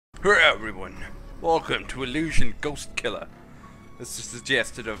Hey everyone, welcome to Illusion Ghost Killer. This is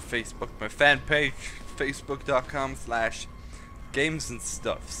suggested on Facebook, my fan page,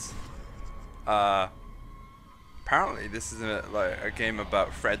 facebook.com/gamesandstuffs. Apparently this is a game about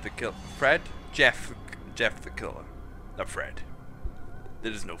Jeff the Killer, not Fred.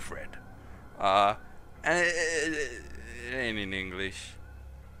 There is no Fred. And it ain't in English.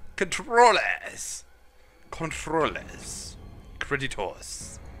 Controllers, creditors.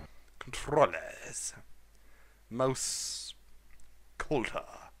 Controllers. Mouse. Coulter.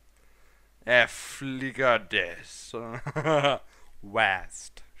 Affligades.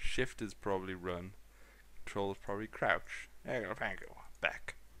 Wast. Shift is probably run. Control is probably crouch. There you go.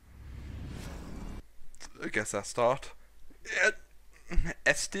 Back. I guess I start.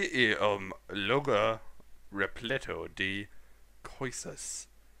 Este logo repleto de coisas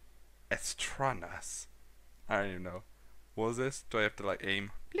extranas. I don't even know. What is this? Do I have to like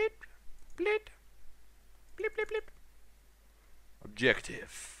aim? Blip, blip, blip, blip, blip. Objective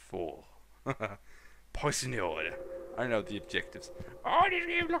 4. Poisoned. I know the objectives. Oh, this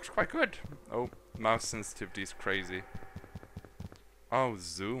game looks quite good. Oh, mouse sensitivity is crazy. Oh,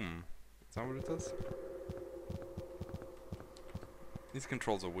 zoom. Is that what it does? These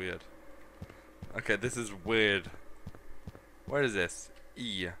controls are weird. Okay, this is weird. What is this?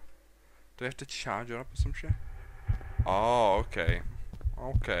 E. Do I have to charge it up or some shit? Oh, okay.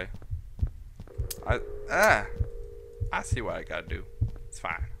 Okay. I see what I gotta do. It's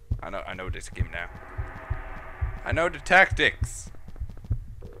fine. I know this game now. I know the tactics.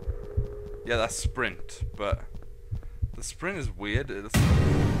 Yeah, that's sprint, but the sprint is weird.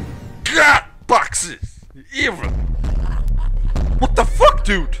 God, boxes! Evil! What the fuck,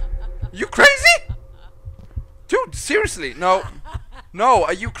 dude? You crazy? Dude, seriously, no. No,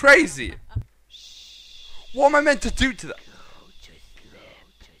 are you crazy? What am I meant to do to that?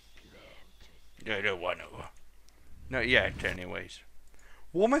 I don't want to. Not yet, anyways.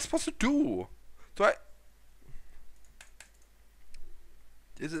 What am I supposed to do?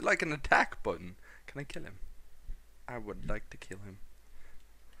 Is it like an attack button? Can I kill him? I would like to kill him.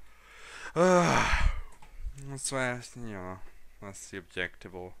 That's why, that's the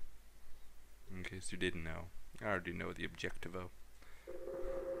objectivo. In case you didn't know. I already know the objectivo.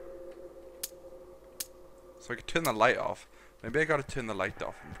 So I could turn the light off. Maybe I gotta turn the light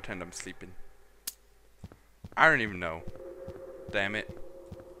off and pretend I'm sleeping. I don't even know. Damn it.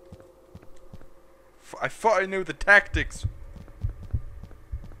 I thought I knew the tactics.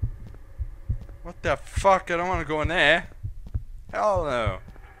 What the fuck? I don't want to go in there. Hell no.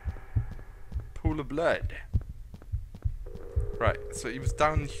 Pool of blood. Right, so he was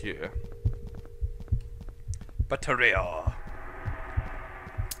down here. Batteria.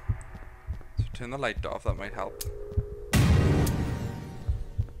 So turn the light off, that might help.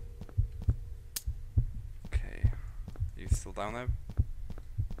 Okay. You still down there?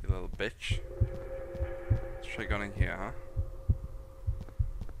 You little bitch. Let's try going in here, huh?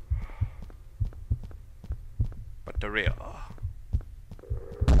 Batteria.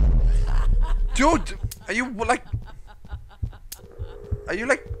 Dude! Are you like...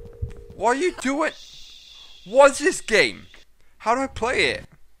 What are you doing? What's this game? How do I play it?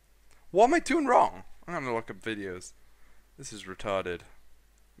 What am I doing wrong? I'm gonna look up videos. This is retarded.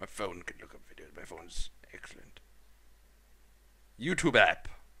 My phone can look up videos. My phone's excellent. YouTube app.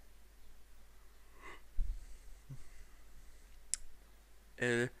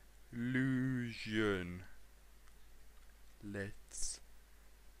 Illusion. Let's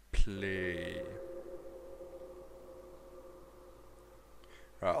play.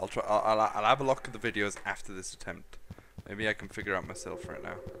 Right, I'll try. I'll have a look at the videos after this attempt. Maybe I can figure out myself right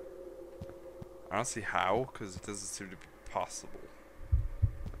now. I don't see how, because it doesn't seem to be possible.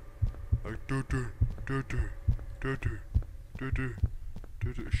 Like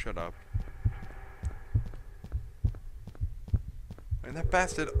shut up. And that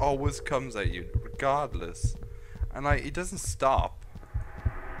bastard always comes at you, regardless. And like, he doesn't stop.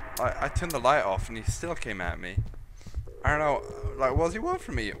 I turned the light off and he still came at me. I don't know, like, what does he want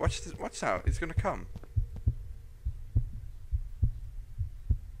from me? Watch this, watch out, he's gonna come.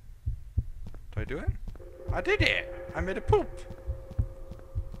 Did I do it? I did it! I made a poop!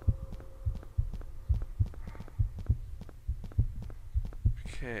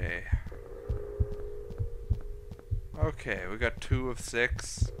 Okay. Okay, we got 2 of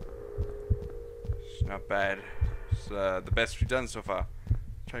 6. It's not bad. It's the best we've done so far.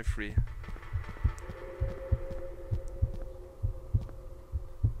 Try 3.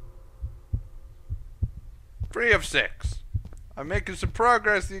 3 of 6. I'm making some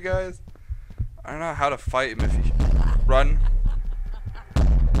progress, you guys. I don't know how to fight him if he... Run.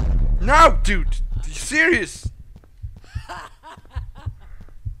 No, dude! Are you serious?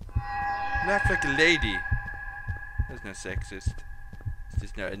 Laugh like a lady. That's not sexist. It's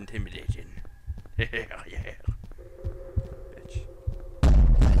just not intimidating. Yeah. Bitch.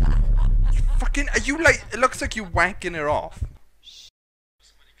 Fucking, are you like, it looks like you wanking her off.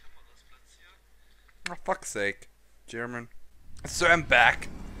 Oh, fuck's sake. German. So I'm back.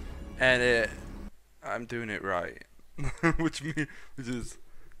 And I'm doing it right. which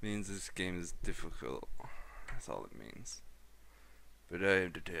means this game is difficult. That's all it means. But I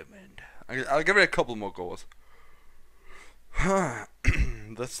am determined. I'll give it a couple more goes.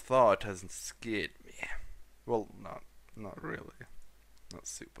 This thought hasn't scared me. Well, not really. Not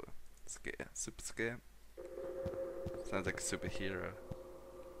super scared. Super scared. Sounds like a superhero.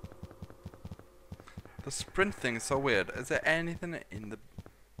 The sprint thing is so weird. Is there anything in the...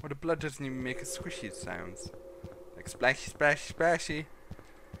 Well, the blood doesn't even make a squishy sounds. Like splashy, splashy, splashy.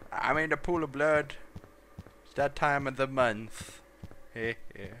 I'm in a pool of blood. It's that time of the month. The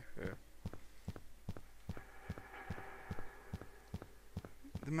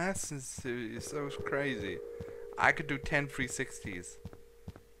math is so crazy. I could do 10 360s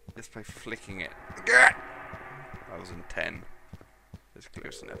just by flicking it. That was in 10. It's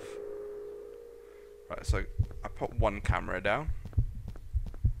close enough. Right, so I put one camera down.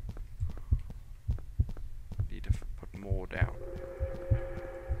 Need to put more down.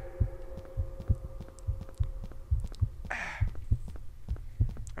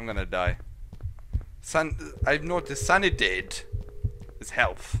 I'm gonna die. I've noticed Sanidade is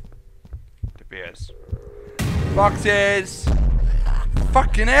health. The bears. Boxes!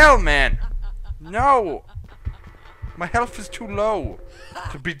 Fucking hell, man! No! My health is too low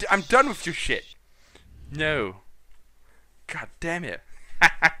to be. I'm done with your shit. No. God damn it.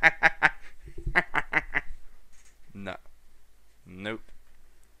 No. Nope.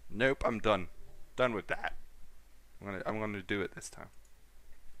 Nope. I'm done. Done with that. I'm gonna do it this time.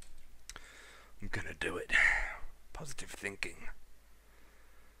 I'm gonna do it. Positive thinking.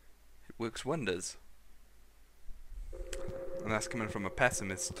 It works wonders. And that's coming from a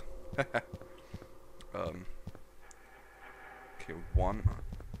pessimist. Okay, one.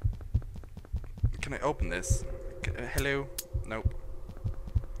 Can I open this? Hello? Nope.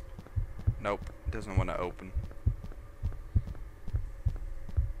 Nope. Doesn't want to open.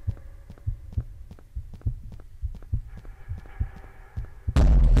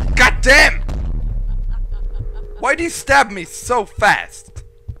 God damn! Why do you stab me so fast?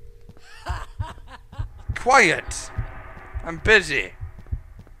 Quiet! I'm busy.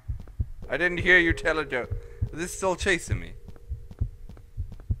 I didn't hear you tell a joke. Is this still chasing me?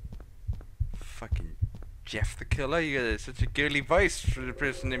 Fucking Jeff the Killer. You got such a girly voice for the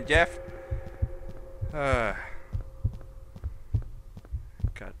person named Jeff. God.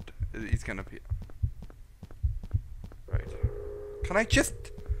 He's gonna be... Right. Can I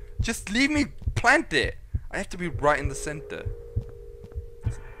just leave me plant it? I have to be right in the center.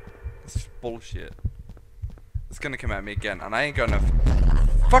 This is bullshit. It's gonna come at me again, and I ain't got enough.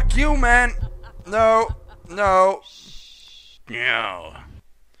 Fuck you, man! No! No! No!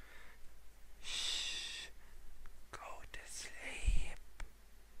 Shh. Go to sleep.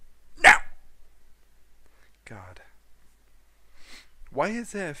 No! God. Why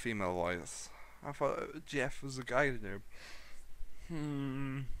is there a female voice? I thought Jeff was a guy's name.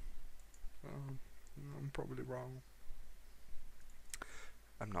 I'm probably wrong.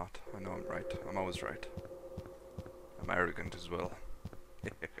 I'm not. I know I'm right. I'm always right. I'm arrogant as well.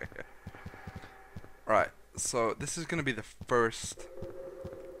 Right, so this is gonna be the first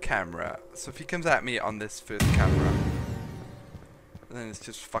camera. So if he comes at me on this first camera, then it's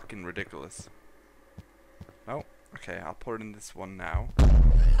just fucking ridiculous. Oh, okay, I'll put it in this one now.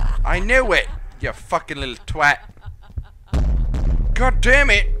 I knew it! You fucking little twat! God damn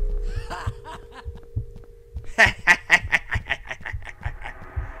it!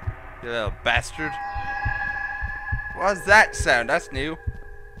 You little bastard. What's that sound? That's new.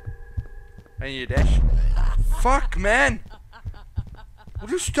 I need a dash. Fuck, man!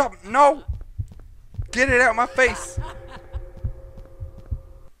 Will you stop? No! Get it out of my face!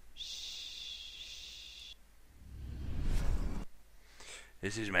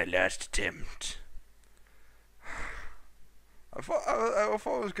 This is my last attempt. I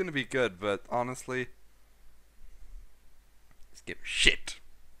thought it was gonna be good, but honestly, this game is shit.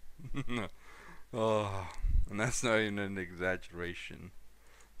 Oh, and that's not even an exaggeration.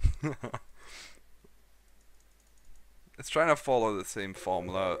 It's trying to follow the same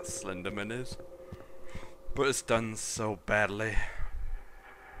formula Slenderman is, but it's done so badly.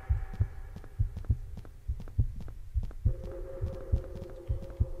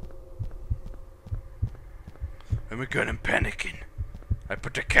 my gun and panicking. I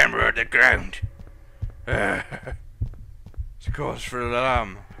put the camera on the ground. This calls for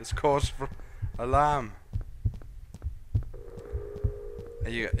alarm. This calls for alarm. Are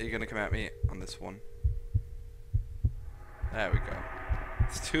you gonna come at me on this one? There we go.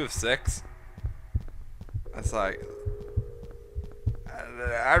 It's 2 of 6. That's like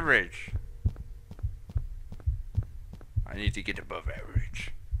average. I need to get above average.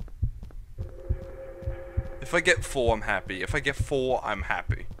 If I get 4, I'm happy. If I get 4, I'm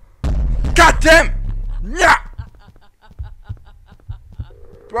happy. God damn! Nah!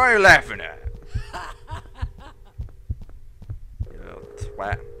 What are you laughing at? You little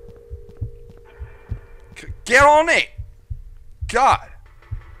twat. Get on it! God!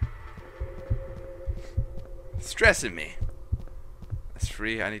 Stressing me. That's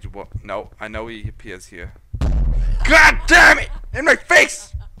 3. I need to walk. No, I know he appears here. God damn it! In my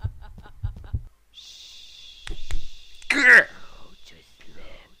face! Grr.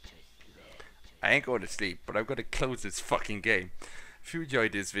 I ain't going to sleep, but I'm going to close this fucking game. If you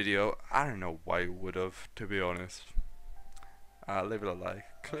enjoyed this video, I don't know why you would have, to be honest. Leave it a like.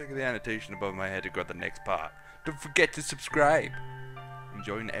 Click the annotation above my head to go to the next part. Don't forget to subscribe.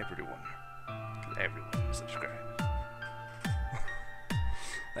 Join everyone. Because everyone subscribes.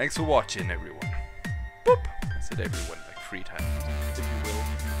 Thanks for watching, everyone. Boop. I said everyone like 3 times, if you will.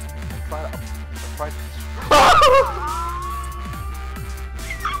 I tried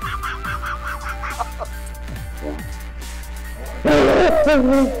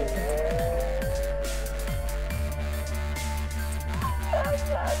to